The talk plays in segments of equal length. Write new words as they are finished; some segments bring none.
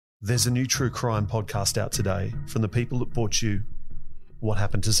There's a new true crime podcast out today from the people that brought you What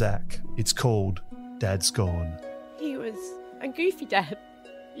Happened to Zach. It's called Dad's Gone. He was a goofy dad,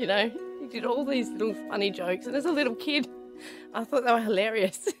 you know. He did all these little funny jokes, and as a little kid, I thought they were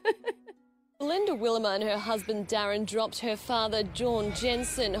hilarious. Linda Willimer and her husband Darren dropped her father John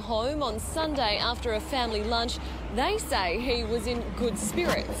Jensen home on Sunday after a family lunch. They say he was in good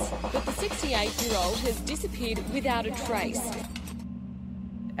spirits, but the 68-year-old has disappeared without a trace.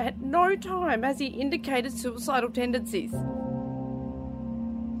 At no time has he indicated suicidal tendencies.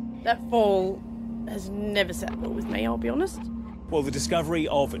 That fall has never sat well with me, I'll be honest. Well, the discovery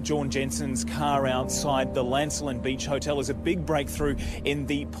of John Jensen's car outside the Lancelin Beach Hotel is a big breakthrough in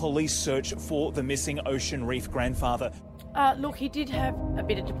the police search for the missing Ocean Reef grandfather. Look, he did have a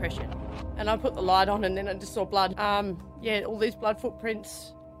bit of depression, and I put the light on and then I just saw blood. All these blood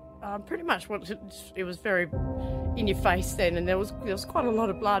footprints. Pretty much it was very in your face then, and there was quite a lot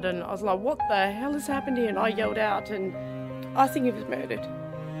of blood, and I was like, what the hell has happened here? And I yelled out, and I think he was murdered.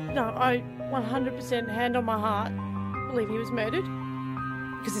 No, I 100% hand on my heart believe he was murdered,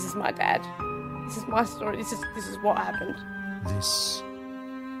 because this is my dad. This is my story. This is what happened. This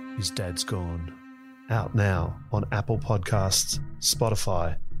is Dad's Gone. Out now on Apple Podcasts,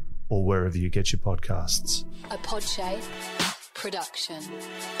 Spotify, or wherever you get your podcasts. A Podshape production.